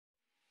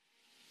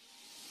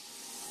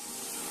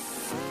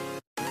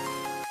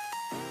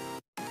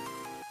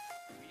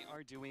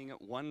are doing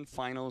one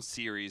final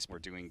series. We're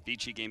doing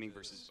Vici Gaming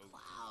versus...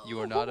 You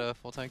are not a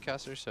full-time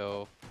caster,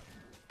 so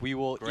we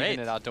will even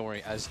it out, don't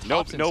worry. As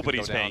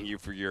nobody's paying you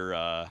for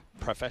your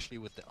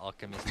profession. With the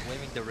Alchemist,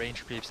 claiming the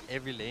range creeps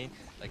every lane,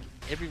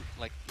 you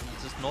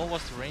just know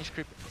what's the range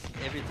creep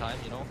every time,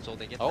 you know, so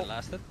they get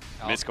blasted.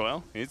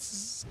 Miscoil,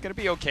 it's gonna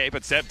be okay,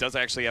 but Zeb does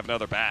actually have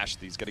another bash.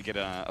 He's gonna get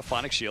a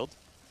Phonic Shield,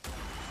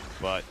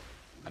 but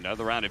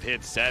another round of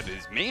hits. Zeb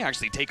may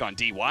actually take on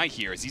DY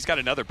here, as he's got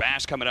another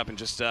bash coming up, and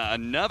just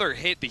another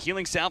hit. The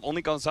healing salve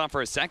only goes on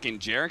for a second.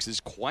 Jerax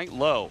is quite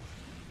low.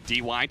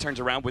 DY turns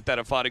around with that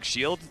Aphotic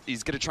Shield.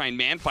 He's going to try and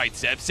man-fight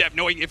Zeb. Zeb,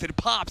 knowing if it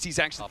pops, he's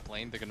actually... Top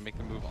lane, they're going to make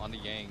the move on the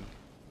Yang.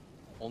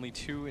 Only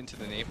 2 into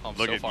the napalm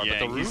Look so at far. Yang.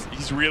 But the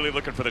he's really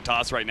looking for the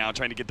toss right now,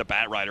 trying to get the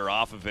Bat Rider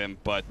off of him.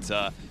 But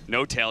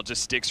No Tail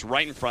just sticks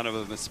right in front of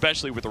him,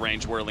 especially with the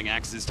range whirling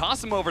axes.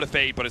 Toss him over to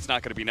Fade, but it's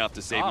not going to be enough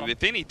to save him.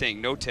 If anything,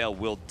 No Tail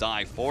will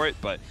die for it.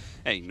 But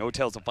hey, No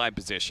Tail's a 5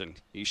 position.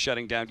 He's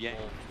shutting down Yang.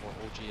 For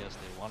OG as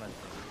they wanted.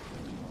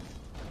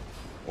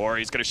 Or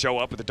he's going to show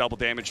up with a double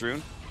damage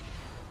rune.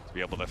 Be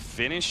able to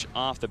finish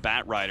off the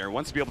Bat Rider.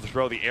 Wants to be able to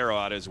throw the arrow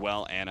out as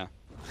well, Anna.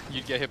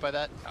 You'd get hit by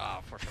that?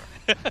 Ah, for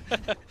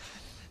sure.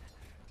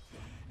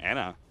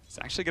 Anna is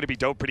actually going to be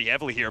doped pretty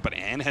heavily here, but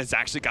Anna has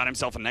actually got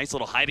himself a nice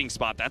little hiding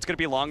spot. That's going to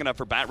be long enough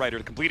for Bat Rider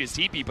to complete his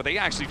TP, but they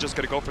actually just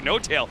going to go for No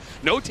Tail.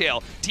 No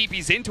Tail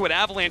TP's into an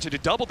Avalanche into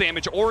double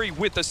damage. Ori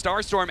with the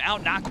Starstorm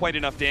out, not quite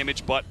enough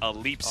damage, but a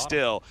leap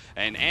still.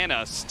 And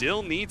Anna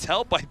still needs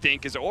help, I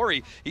think, as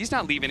Ori, he's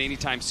not leaving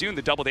anytime soon.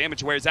 The double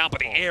damage wears out, but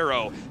the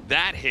arrow,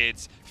 that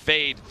hits.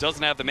 Fade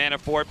doesn't have the mana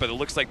for it, but it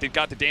looks like they've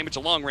got the damage.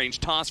 A long-range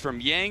toss from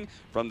Yang.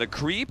 From the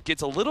creep,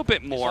 gets a little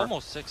bit more. He's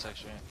almost 6,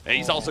 actually. And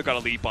he's also got a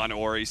leap on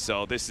Ori,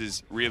 so this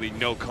is really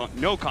no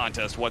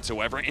contest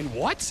whatsoever. And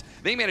what?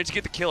 They managed to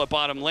get the kill at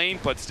bottom lane,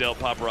 but still,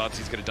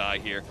 Paparazzi's going to die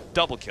here.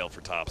 Double kill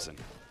for Thompson.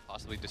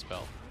 Possibly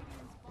Dispel.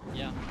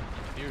 Yeah, in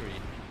theory.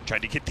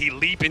 Tried to get the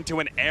leap into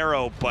an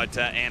arrow, but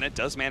Anna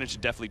does manage to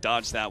definitely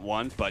dodge that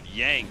one. But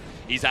Yang,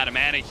 he's out of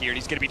mana here, and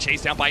he's going to be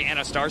chased down by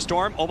Anna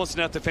Starstorm. Almost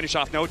enough to finish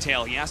off No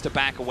Tail. He has to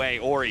back away.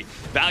 Ori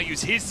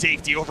values his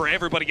safety over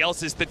everybody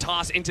else's. The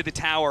toss into the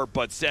tower,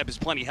 but Zeb is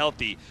plenty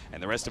healthy,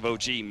 and the rest of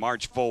OG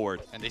march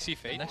forward. And they see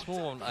Fate. Next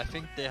move, I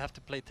think they have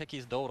to play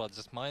Techies Dota.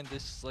 Just mine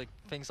this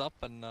things up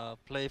and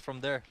play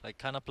from there.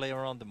 Kind of play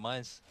around the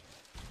mines.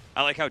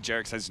 I like how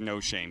Jerax has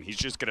no shame. He's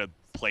just going to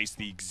place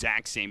the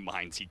exact same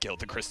mines he killed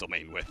the Crystal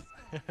Main with.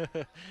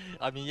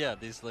 I mean, yeah,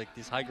 these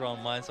high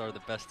ground mines are the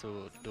best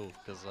to do,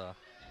 because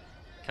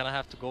kind of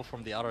have to go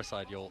from the other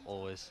side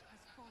always.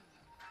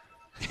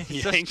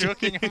 He's just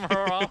joking him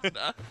around.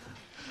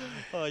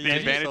 The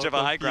advantage of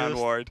a high ground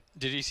ward.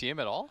 Did you see him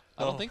at all?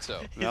 I don't think so.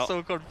 He's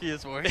so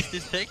confused. Where is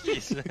these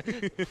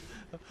Techies?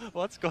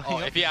 What's going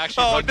on? If he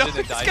actually runs in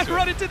and dies, he's gonna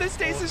run into the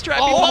stasis trap.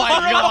 Oh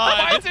my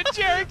god! And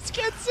Jerax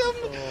gets him.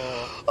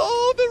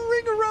 Oh, the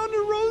ring around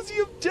the rosy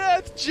of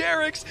death.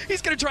 Jerax,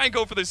 he's gonna try and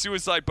go for the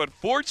suicide, but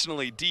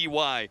fortunately,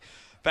 DY,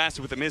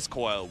 faster with the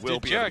miscoil, will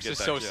be able to get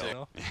that kill. Sick.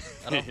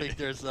 I don't think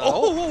there's.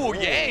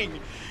 Yang!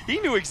 He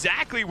knew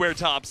exactly where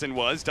Thompson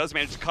was. Does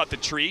manage to cut the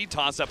tree,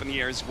 toss up in the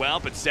air as well.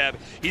 But Zeb,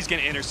 he's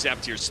going to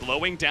intercept here,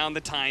 slowing down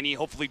the Tiny.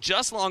 Hopefully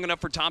just long enough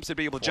for Thompson to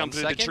be able to jump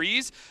into the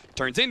trees.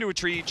 Turns into a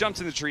tree, jumps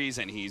in the trees,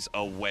 and he's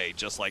away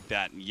just like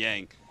that. And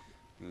Yang,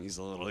 he's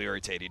a little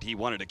irritated. He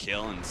wanted to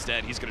kill.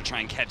 Instead, he's going to try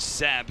and catch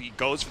Zeb. He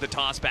goes for the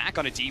toss back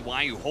on a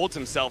DY who holds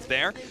himself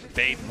there.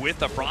 Fade with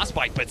the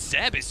Frostbite, but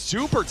Zeb is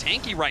super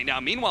tanky right now.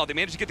 Meanwhile, they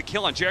managed to get the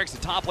kill on Jerax,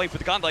 the top lane for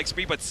the godlike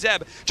speed, but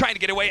Zeb trying to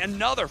get away.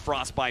 Another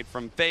Frostbite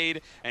from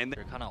Fade, and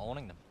they're kind of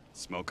owning them.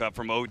 Smoke up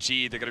from OG.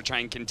 They're going to try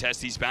and contest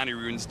these bounty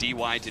runes.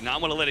 DY did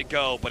not want to let it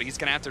go, but he's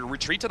going to have to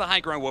retreat to the high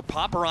ground where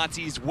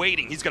Paparazzi's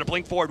waiting. He's going to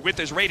blink forward with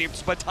his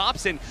Radiance, but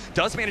Thompson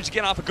does manage to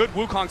get off a good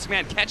Wukong's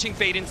command, catching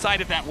Fade inside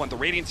of that one. The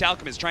Radiance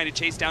Alchemist trying to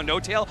chase down No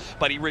Tail,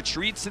 but he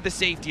retreats to the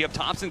safety of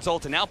Thompson's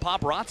ult, and now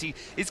Paparazzi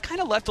is kind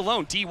of left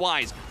alone.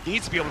 DY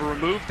needs to be able to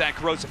remove that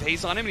corrosive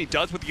haze on him, and he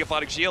does with the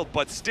Aphotic Shield,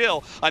 but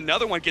still,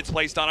 another one gets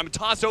placed on him,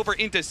 tossed over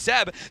into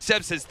Zeb.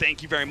 Zeb says,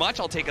 thank you very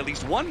much. I'll take at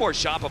least one more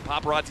shot, but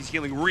Paparazzi's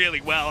healing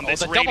really well, and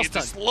this Radiance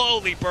is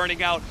slowly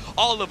burning out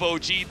all of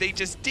OG. They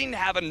just didn't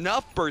have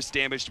enough burst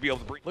damage to be able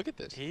to bring. Look at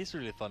this. He's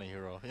really funny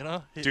hero, you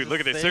know? Dude, look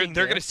at this. They're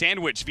going to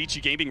sandwich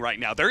Vici Gaming right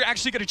now. They're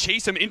actually going to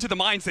chase him into the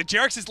mines that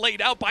Jerax is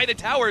laid out by the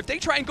tower. If they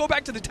try and go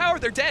back to the tower,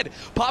 they're dead.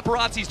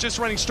 Paparazzi's just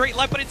running straight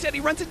left, but instead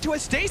he runs into a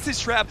stasis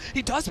trap.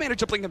 He does manage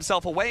to blink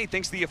himself away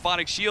thanks to the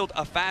Aphotic Shield,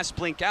 a fast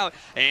blink out,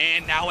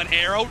 and now an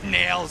arrow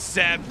nails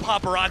Zeb.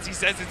 Paparazzi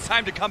says it's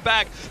time to come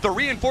back. The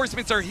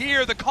reinforcements are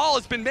here. The call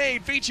has been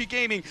made. Vici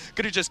Gaming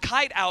going to just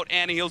kite out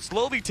Annie. He'll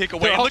slowly tick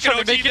away. Look at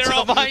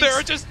OG,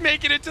 they're just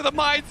making it to the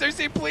mines. They're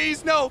saying,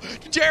 please, no,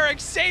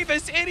 Jerax, save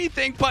us,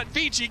 anything, but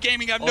Vici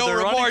Gaming have no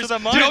remorse.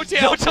 No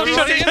Tail, he's in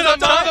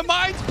the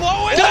mines,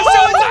 blowing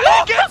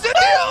the gets it,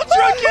 the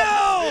ultra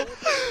kill!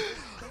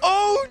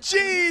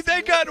 OG,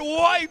 they got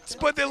wiped,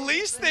 but at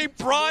least they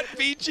brought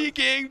Vici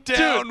Gang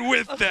down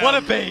with them. What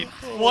a bait.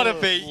 What a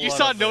bait. You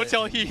saw No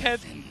Tail, he had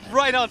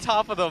right on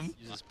top of them.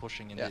 You're just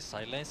pushing in these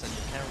side lanes, and you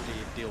can't really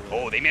deal with it.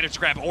 Oh, they managed to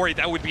grab Ori.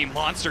 That would be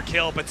monster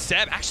kill, but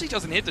Seb actually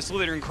doesn't hit the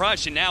Slither and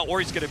Crush, and now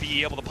Ori's going to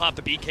be able to pop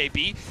the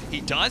BKB.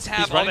 He does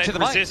have all that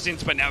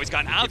resistance, but now he's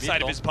gotten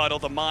outside of his puddle.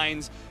 The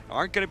mines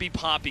aren't going to be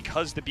popped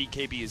because the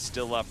BKB is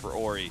still up for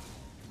Ori.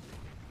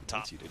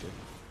 Top.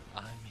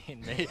 I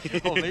mean,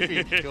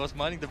 maybe he was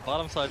mining the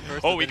bottom side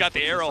first. Oh, we got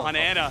the arrow on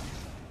Anna.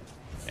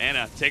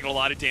 Anna taking a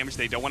lot of damage.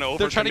 They don't want to overcommit.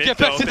 They're trying to get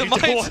back to the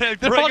mines.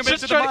 They're all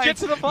just trying to get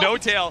to the mines. No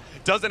Tail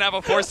doesn't have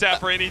a force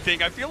staff or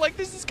anything. I feel like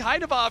this is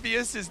kind of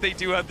obvious as they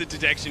do have the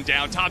detection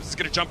down. Tops is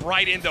going to jump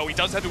right in, though. He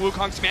does have the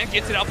Wukong's command.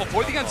 Gets it out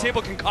before the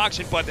unstable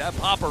concoction, but that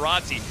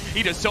paparazzi,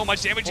 he does so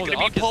much damage. He's going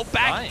to be pulled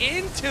back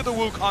into the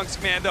Wukong's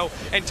command, though.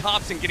 And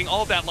Thompson getting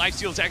all of that life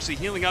steal is actually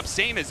healing up.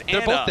 Same as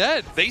Anna. They're both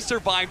dead. They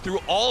survived through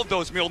all of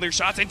those Mjolnir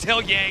shots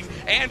until Yang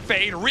and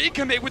Fade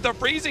recommit with the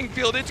freezing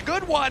field. It's a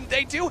good one.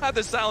 They do have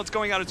the silence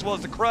going on as well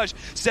as the crush.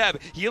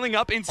 Seb healing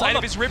up inside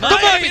of his river.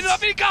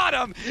 He got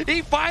him.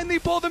 He finally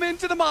pulled him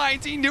into the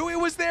mines. He knew it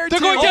was there too.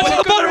 They're going down to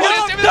the bottom.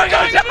 They're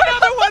going down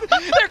another one.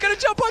 They're going to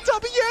jump on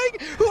top of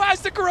Yang, who has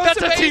the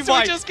corrosive haze, so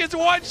he just gets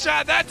one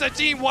shot. That's a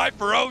team wipe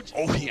for OG.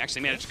 Oh, he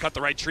actually managed to cut the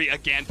right tree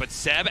again, but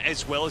Seb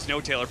as well as No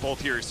Tail are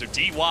both here. So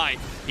DY,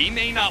 he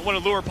may not want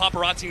to lure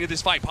Paparazzi into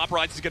this fight.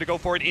 Paparazzi's going to go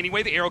for it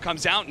anyway. The arrow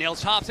comes out, nails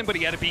Thompson, but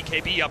he had a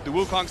BKB up. The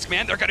Wukong's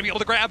command, they're going to be able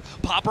to grab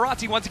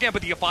Paparazzi once again,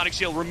 but the Aphotic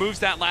Shield removes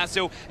that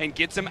lasso and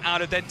gets him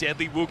out of that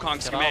deadly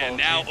Wukong's command.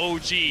 Now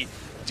OG,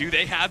 do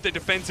they have the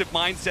defensive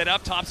mind set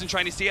up? Thompson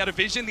trying to stay out of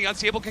vision. The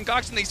unstable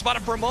concoction, they spot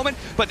him for a moment,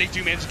 but they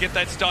do manage to get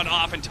that stun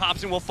off, and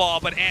Thompson will fall,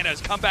 but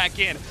Anna's come back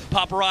in.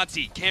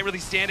 Paparazzi can't really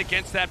stand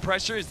against that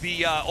pressure as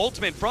the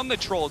ultimate from the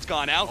troll has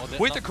gone out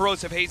with the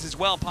corrosive haze as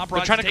well.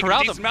 Paparazzi trying to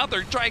corral them. Out.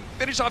 They're trying to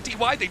finish off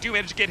DY. They do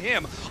manage to get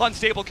him.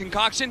 Unstable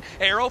concoction,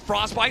 arrow,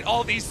 frostbite,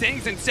 all these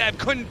things, and Seb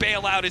couldn't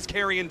bail out his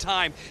carry in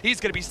time. He's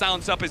going to be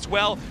silenced up as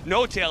well.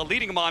 No Tail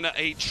leading him on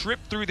a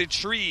trip through the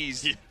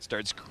trees.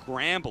 Starts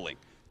scrambling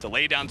to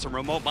lay down some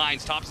remote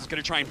mines. Thompson's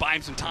going to try and buy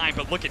him some time,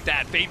 but look at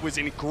that. Fade was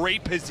in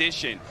great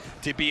position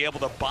to be able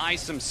to buy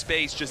some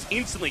space. Just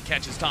instantly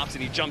catches Thompson.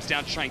 He jumps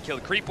down to try and kill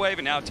the creep wave,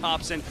 and now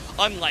Thompson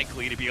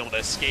unlikely to be able to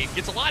escape.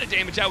 Gets a lot of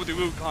damage out with the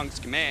Wukong's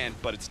command,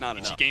 but it's not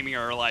enough. Gaming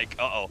are like,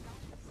 uh-oh.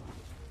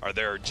 Are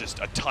there just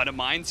a ton of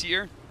mines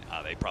here?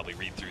 They probably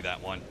read through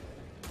that one.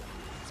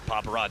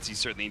 Paparazzi's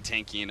certainly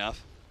tanky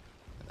enough.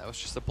 That was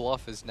just a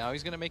bluff, as now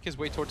he's going to make his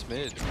way towards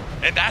mid.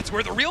 And that's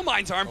where the real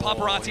mines are, and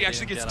Paparazzi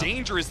actually gets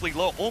dangerously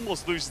low,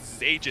 almost loses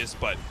his Aegis,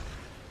 but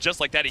just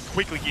like that, he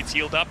quickly gets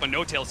healed up, and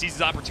No Tail sees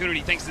his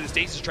opportunity thanks to the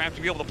stasis trap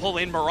to be able to pull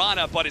in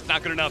Mirana, but it's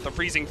not good enough. The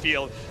freezing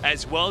field,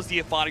 as well as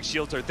the Aphotic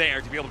Shields are there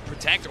to be able to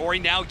protect Ori.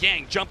 Now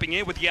Yang jumping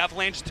in with the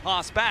avalanche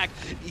toss back.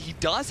 He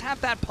does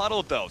have that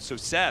puddle, though, so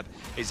Seb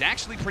is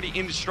actually pretty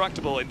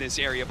indestructible in this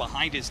area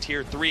behind his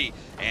tier 3.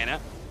 Anna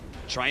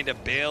trying to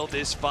bail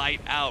this fight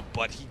out,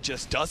 but he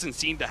just doesn't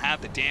seem to have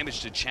the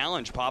damage to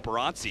challenge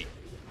Paparazzi.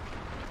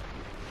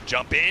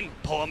 Jump in,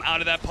 pull him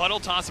out of that puddle,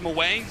 toss him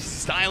away,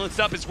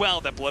 silenced up as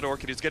well. That Blood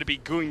Orchid is going to be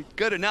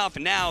good enough,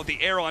 and now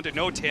the arrow onto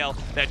No Tail,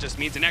 that just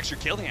means an extra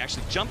kill. They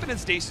actually jump in a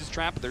stasis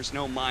trap, but there's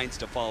no mines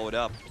to follow it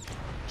up.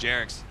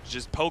 Jerax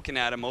just poking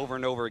at him over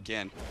and over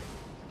again.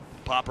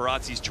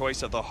 Paparazzi's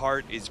choice of the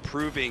heart is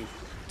proving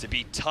to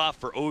be tough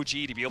for OG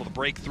to be able to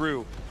break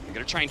through. They're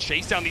going to try and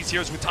chase down these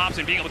heroes with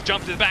Thompson being able to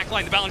jump to the back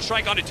line. The balance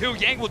strike onto 2.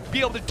 Yang will be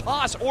able to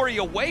toss Ori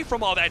away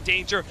from all that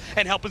danger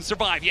and help him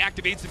survive. He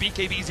activates the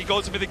BKBs. He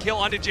goes for the kill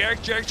onto Jerax.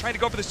 Jerax trying to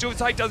go for the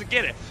suicide, doesn't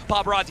get it.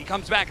 Paparazzi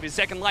comes back in his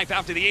second life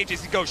after the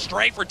Aegis. He goes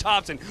straight for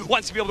Thompson.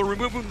 Wants to be able to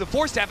remove him. The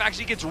Force Staff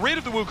actually gets rid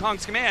of the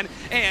Wukong's command,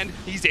 and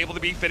he's able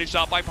to be finished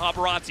off by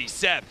Paparazzi.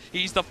 Seb,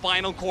 he's the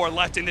final core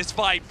left in this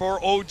fight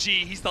for OG.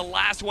 He's the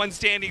last one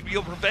standing to be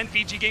able to prevent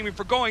VG Gaming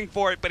from going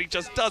for it, but he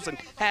just doesn't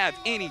have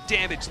any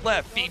damage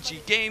left.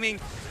 VG Gaming,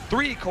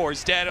 3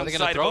 cores dead on the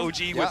side of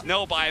OG with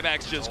no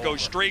buybacks, just go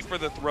straight for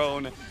the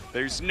throne.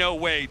 There's no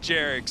way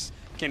Jerax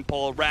can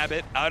pull a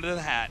rabbit out of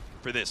the hat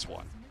for this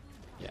one.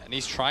 Yeah, and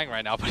he's trying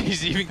right now, but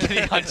he's even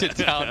getting hunted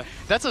down.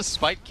 That's a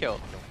spike kill.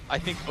 I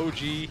think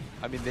OG,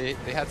 I mean, they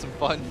had some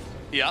fun.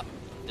 Yeah.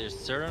 They're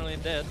certainly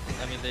dead.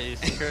 I mean, they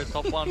secured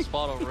top 1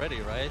 spot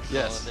already, right?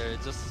 Yes. So they're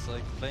just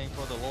like playing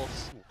for the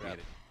wolves.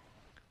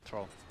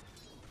 Troll.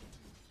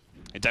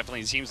 It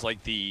definitely seems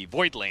like the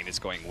Void lane is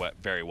going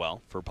very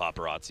well for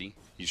Paparazzi.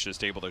 He's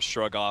just able to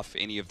shrug off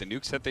any of the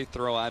nukes that they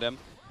throw at him.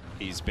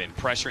 He's been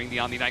pressuring the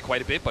Omni Knight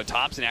quite a bit, but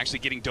Thompson actually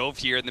getting dove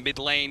here in the mid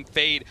lane.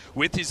 Fade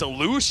with his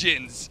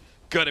illusions,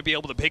 gonna be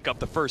able to pick up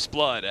the first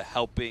blood,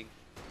 helping.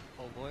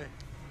 Oh boy.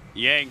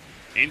 Yang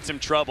in some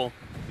trouble.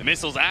 The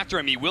missile's after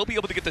him. He will be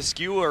able to get the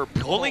skewer,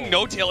 pulling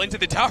No Tail into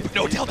the tower, but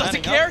No Tail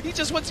doesn't care. He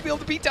just wants to be able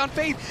to beat down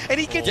Fade, and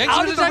he gets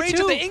out of the range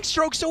of the ink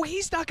stroke, so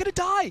he's not gonna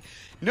die.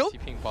 Nope.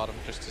 Keeping bottom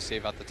just to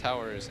save out the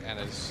towers, and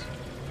is.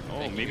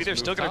 Oh, maybe they're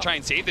still going to try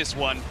and save this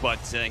one, but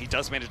he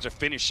does manage to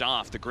finish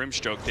off the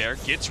Grimstroke there.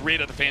 Gets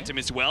rid of the Phantom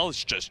as well.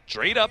 It's just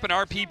straight up an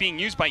RP being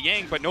used by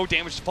Yang, but no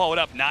damage to follow it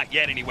up. Not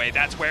yet anyway.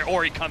 That's where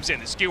Ori comes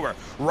in. The skewer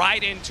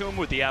right into him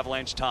with the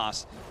avalanche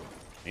toss.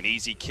 An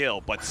easy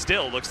kill, but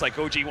still looks like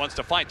OG wants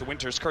to fight. The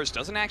Winter's Curse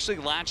doesn't actually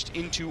latch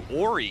into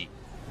Ori.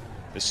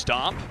 The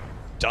stomp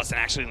doesn't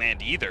actually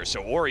land either,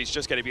 so Ori's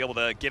just going to be able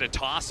to get a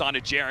toss onto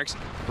Jerax,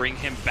 bring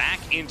him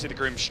back into the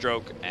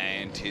Grimstroke,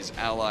 and his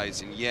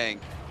allies in Yang.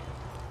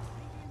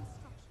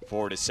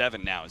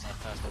 4-7 now. Not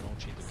fast, I don't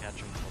cheat to catch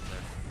him from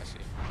there. I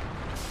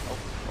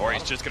see. Oh,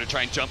 Ori's just going to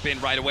try and jump in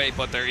right away,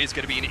 but there is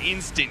going to be an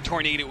instant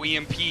Tornado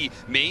EMP.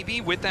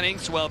 Maybe with that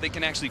Inkswell, they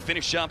can actually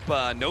finish up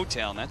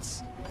No-Tail, and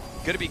that's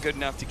going to be good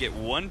enough to get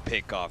one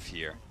pick off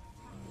here.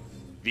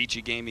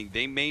 Vici Gaming,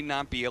 they may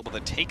not be able to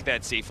take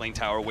that safe lane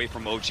tower away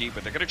from OG,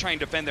 but they're going to try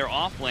and defend their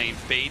off lane.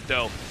 Fade,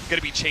 though, going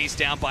to be chased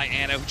down by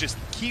Ana, who just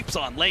keeps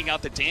on laying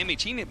out the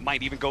damage. He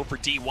might even go for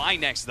DY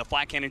next. The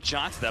flat cannon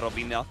shots, that'll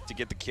be enough to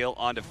get the kill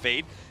onto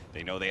Fade.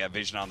 They know they have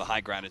vision on the high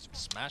ground.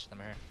 Smash them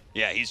here.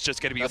 Yeah, he's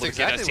just going to be able to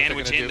exactly get a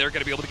sandwich in. They're going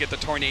to be able to get the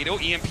Tornado,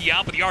 EMP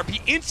out, but the RP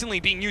instantly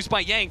being used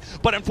by Yang.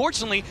 But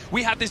unfortunately,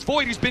 we have this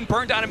Void who's been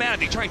burned out of mana.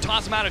 They try and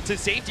toss him out into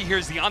safety here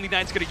as the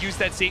Omni-Knight's going to use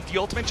that safety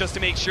ultimate just to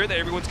make sure that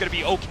everyone's going to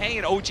be okay,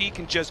 and OG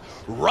can just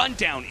run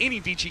down any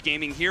Vici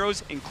Gaming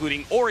heroes,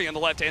 including Ori on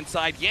the left-hand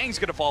side. Yang's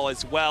going to fall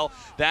as well.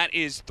 That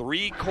is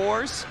 3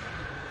 cores,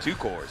 2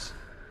 cores,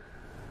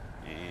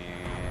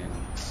 and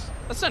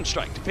a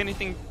Sunstrike to finish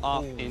anything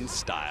off in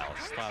style.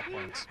 Style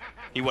points.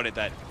 He wanted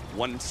that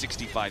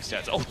 165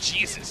 stats. Oh,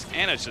 Jesus.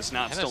 Ana's just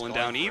not stolen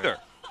down either.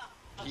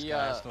 He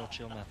has no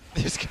chill, man.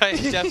 This guy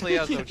definitely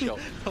has no chill.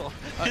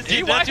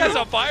 DY has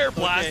a fire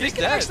blast. Okay, They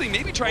can actually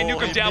maybe try and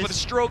nuke him down, but the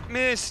stroke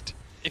missed.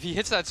 If he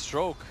hits that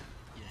stroke,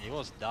 Yeah, he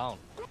was down.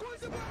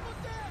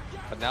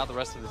 but now the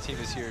rest of the team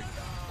is here.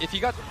 If he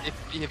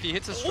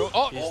hits a stroke,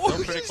 He's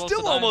He's close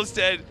still to almost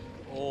dead.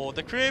 Oh,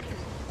 the creep.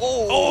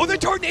 Oh, the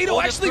tornado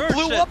the actually first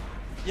blew shit. up.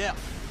 Yeah.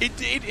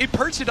 It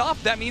perched it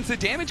off. That means the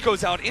damage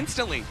goes out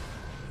instantly.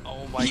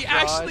 oh my He god.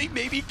 actually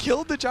maybe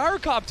killed the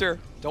gyrocopter.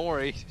 Don't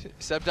worry,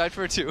 Seb died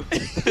for it too.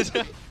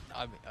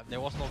 I mean, there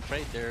was no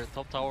trade there.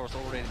 Top tower was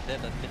already dead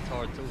at mid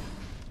tower too.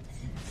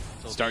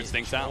 So Starts they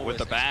things out with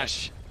the always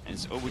bash.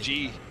 As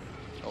OG,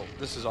 Oh,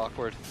 this is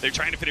awkward. they're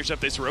trying to finish up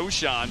this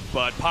Roshan,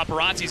 but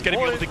Paparazzi's going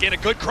to be able to get a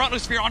good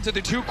Chronosphere onto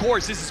the 2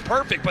 cores. This is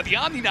perfect, but the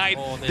Omni-Knight,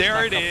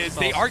 there it is.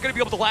 They are going to be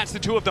able to latch the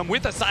 2 of them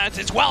with the silence,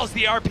 as well as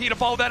the RP to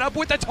follow that up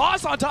with the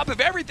toss on top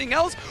of everything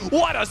else.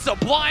 What a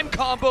sublime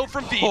combo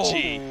from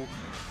Vici. Oh.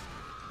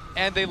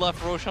 And they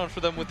left Roshan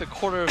for them with a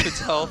quarter of its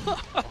health.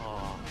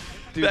 Oh,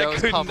 Dude, that was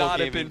could combo not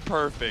have gaming. been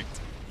perfect.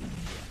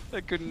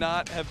 That could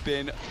not have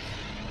been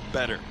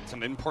better.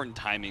 Some important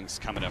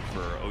timings coming up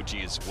for OG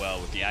as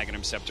well with the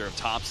Aghanim Scepter of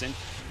Thompson,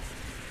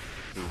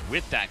 who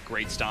with that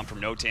great stomp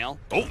from No-Tail.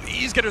 Oh,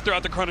 he's going to throw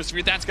out the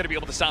Chronosphere. That's going to be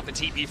able to stop the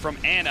TP from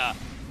Ana.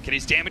 Can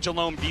his damage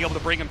alone be able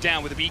to bring him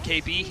down with a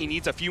BKB? He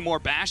needs a few more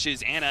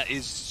bashes. Ana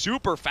is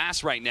super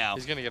fast right now.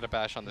 He's gonna get a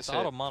bash on this he's hit.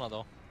 out of mana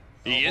though.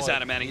 He is boy.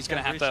 out of mana. He's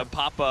going to have Can't to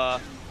reach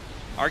pop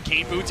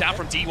Arcane Boots out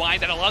from DY.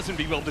 That allows him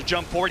to be able to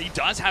jump forward. He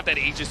does have that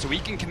Aegis, so he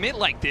can commit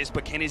like this,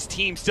 but can his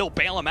team still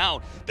bail him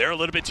out? They're a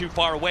little bit too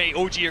far away.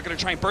 OG are going to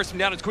try and burst him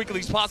down as quickly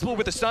as possible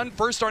with a stun.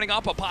 First starting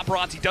off, but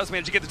Paparazzi does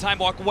manage to get the time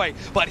walk away.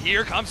 But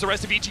here comes the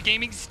rest of Vici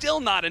Gaming. Still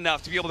not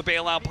enough to be able to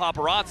bail out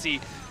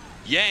Paparazzi.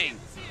 Yang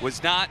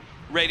was not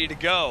ready to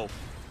go.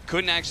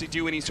 Couldn't actually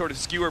do any sort of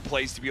skewer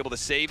plays to be able to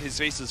save his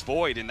Faceless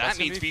Void, and that That's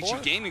means gonna be Vici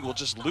 4. Gaming will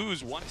just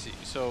lose one.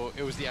 So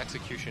it was the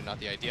execution, not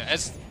the idea.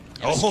 As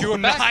Oh,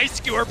 nice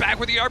skewer back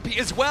with the RP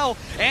as well.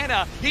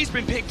 Ana, he's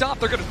been picked up.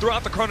 They're going to throw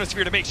out the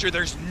Chronosphere to make sure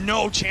there's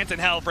no chance in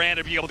hell for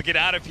Ana to be able to get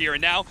out of here.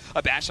 And now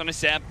a bash on a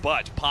Seb,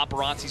 but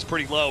Paparazzi's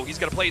pretty low. He's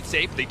going to play it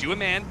safe. They do a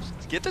man.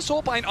 Get the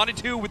Soulbind on a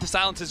 2 with the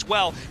silence as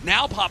well.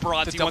 Now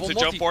Paparazzi wants to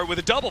jump for it with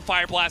a double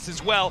Fire Blast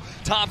as well.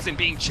 Thompson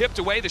being chipped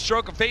away. The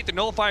Stroke of Fate, the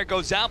Nullifier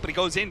goes out, but he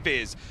goes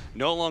invis.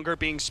 No longer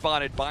being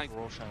spotted by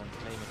Roshan and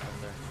claim it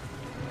from there.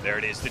 There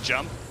it is, the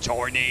jump.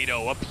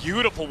 Tornado, a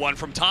beautiful one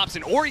from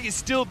Thompson. Ori is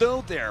still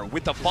there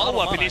with the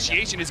follow-up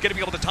initiation. Is going to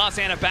be able to toss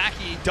Ana back.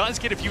 He does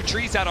get a few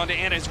trees out onto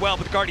Ana as well,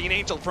 but the Guardian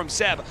Angel from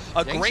Seb.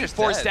 A great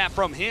force staff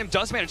from him.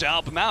 Does manage to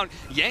help him out.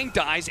 Yang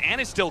dies.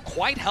 Ana's still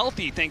quite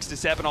healthy thanks to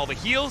Seb and all the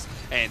heals.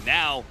 And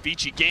now,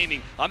 Vici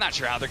Gaming, I'm not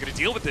sure how they're going to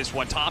deal with this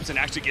one. Thompson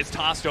actually gets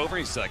tossed over.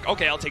 He's like,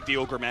 okay, I'll take the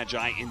Ogre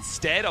Magi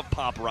instead of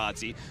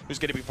Paparazzi, who's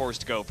going to be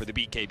forced to go for the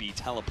BKB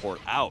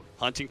teleport out.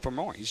 Hunting for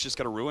more. He's just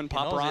going to ruin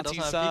Paparazzi's... He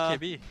doesn't have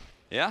BKB.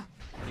 Yeah.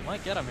 He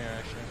might get him here,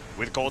 actually.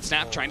 With Cold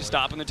Snap trying to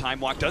stop him, the Time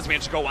Walk does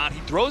manage to go out. He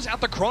throws out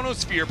the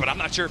Chronosphere, but I'm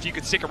not sure if you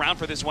could stick around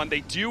for this one.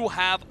 They do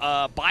have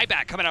a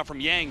buyback coming out from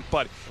Yang,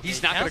 but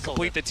he's not going to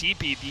complete the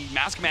TP. The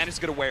Mask Man is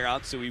going to wear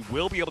out, so he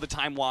will be able to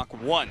Time Walk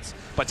once.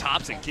 But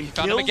Thompson can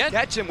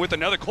catch him with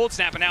another Cold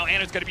Snap, and now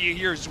Ana's going to be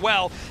here as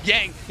well.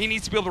 Yang, he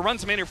needs to be able to run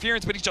some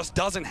interference, but he just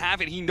doesn't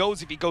have it. He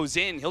knows if he goes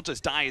in, he'll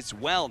just die as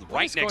well.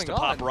 Right next to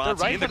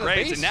Paparazzi in the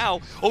graves, and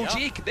now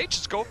OG, they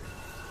just go...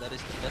 That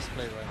is the best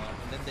play right now.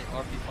 And then they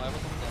RP5 of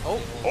him.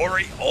 Oh,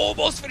 Ori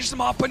almost finished him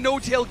off, but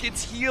No-Tail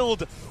gets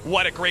healed.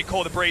 What a great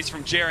Cold Embrace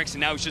from Jerax, and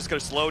now he's just going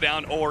to slow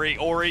down Ori.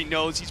 Ori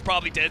knows he's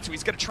probably dead, so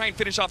he's going to try and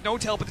finish off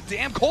No-Tail, but the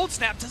damn Cold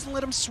Snap doesn't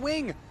let him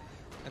swing.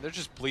 And they're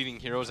just bleeding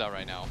heroes out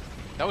right now.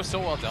 That was so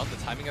well done. The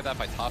timing of that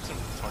by Thompson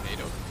with the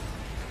Tornado.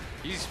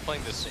 He's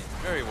playing this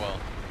very well.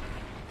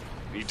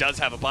 He does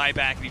have a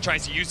buyback, and he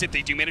tries to use it.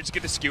 They do manage to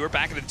get the skewer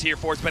back into the tier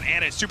 4s, but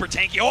Ana is super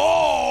tanky.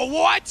 Oh,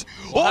 what?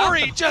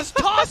 Ori just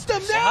tossed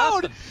him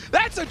down!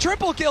 That's a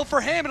triple kill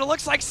for him, and it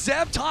looks like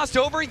Seb tossed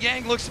over.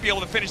 Yang looks to be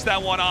able to finish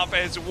that one off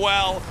as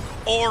well.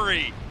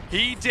 Ori,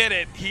 he did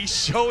it. He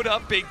showed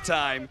up big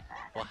time.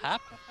 What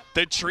happened?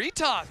 The tree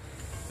toss.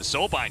 The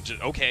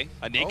Soulbind, okay,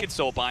 a naked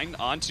Soulbind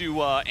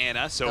onto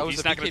Ana, so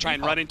he's not going to try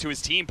and run into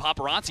his team.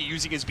 Paparazzi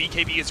using his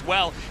BKB as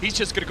well. He's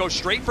just going to go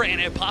straight for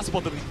Ana if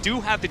possible, but we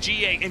do have the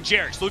GA and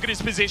Jerax. Look at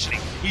his positioning.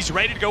 He's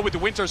ready to go with the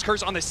Winter's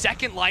Curse on the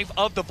second life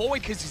of the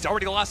Void because he's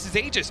already lost his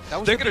Aegis.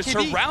 They're going to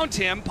surround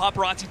him.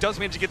 Paparazzi does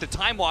manage to get the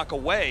time walk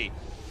away.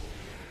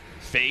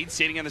 Fade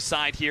sitting on the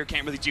side here,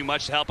 can't really do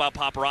much to help out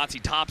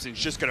Paparazzi. Thompson's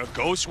just going to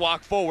ghost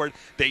walk forward.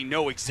 They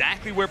know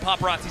exactly where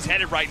Paparazzi's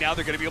headed right now.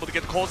 They're going to be able to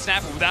get the cold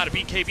snap, but without a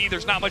BKB,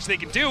 there's not much they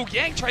can do.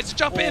 Yang tries to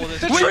jump in with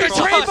the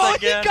tree volley.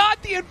 He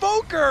got the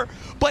invoker,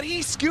 but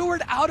he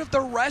skewered out of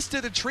the rest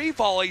of the tree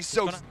volley.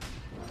 So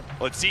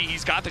let's see,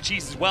 he's got the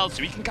cheese as well,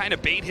 so he can kind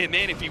of bait him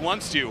in if he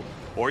wants to.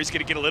 Or he's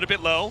going to get a little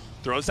bit low,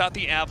 throws out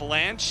the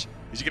avalanche.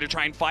 Is he going to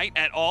try and fight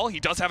at all? He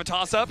does have a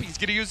toss-up. He's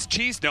going to use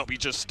cheese. Nope, he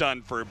just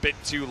stunned for a bit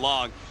too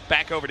long.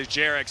 Back over to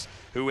Jerax,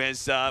 who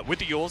is with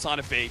the Yules on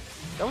a fade.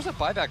 That was a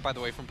buyback, by the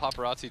way, from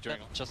Paparazzi during.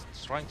 Just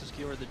trying to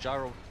skewer the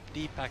gyro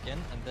deep back in,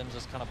 and then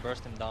just kind of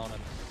burst him down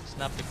and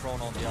snap the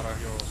chrono on the other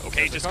hero.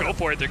 Okay, just go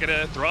for it. They're going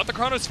to throw out the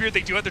Chronosphere.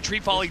 They do have the tree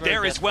volley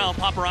there as well.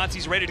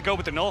 Paparazzi's ready to go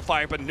with the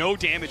Nullifier, but no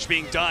damage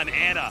being done.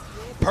 Ana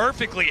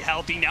perfectly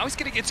healthy. Now he's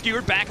going to get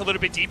skewered back a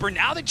little bit deeper.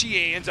 Now the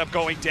GA ends up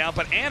going down,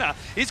 but Ana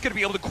is going to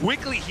be able to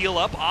quickly heal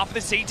up off of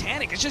the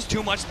Satanic. It's just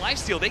too much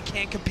lifesteal. They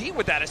can't compete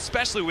with that,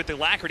 especially with the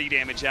Alacrity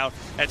damage out.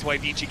 That's why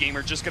VG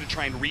Gamer just going to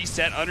try and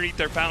reset underneath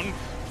their fountain.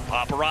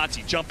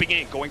 Paparazzi jumping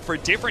in, going for a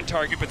different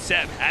target, but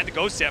Seb had the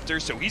Ghost Scepter,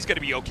 so he's going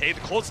to be okay. The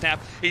Cold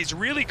Snap is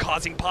really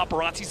causing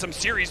Paparazzi some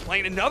serious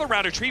pain. Another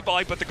round of Tree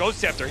Volley, but the Ghost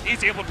Scepter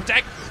is able to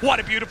protect. What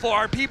a beautiful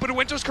RP, but a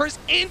Winter's Curse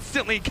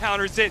instantly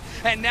counters it,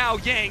 and now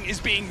Yang is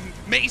being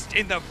maced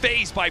in the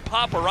face by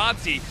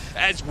Paparazzi,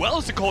 as well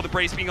as the Cold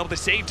Embrace being able to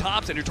save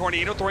Thompson, and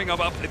Tornado throwing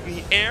him up in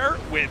the air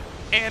with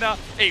Ana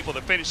able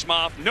to finish him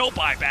off. No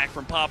buyback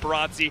from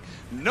Paparazzi,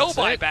 no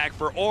buyback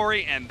for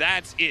Ori, and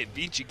that's it.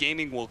 VG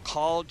Gaming will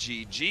call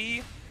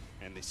GG,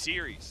 and the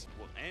series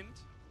will end.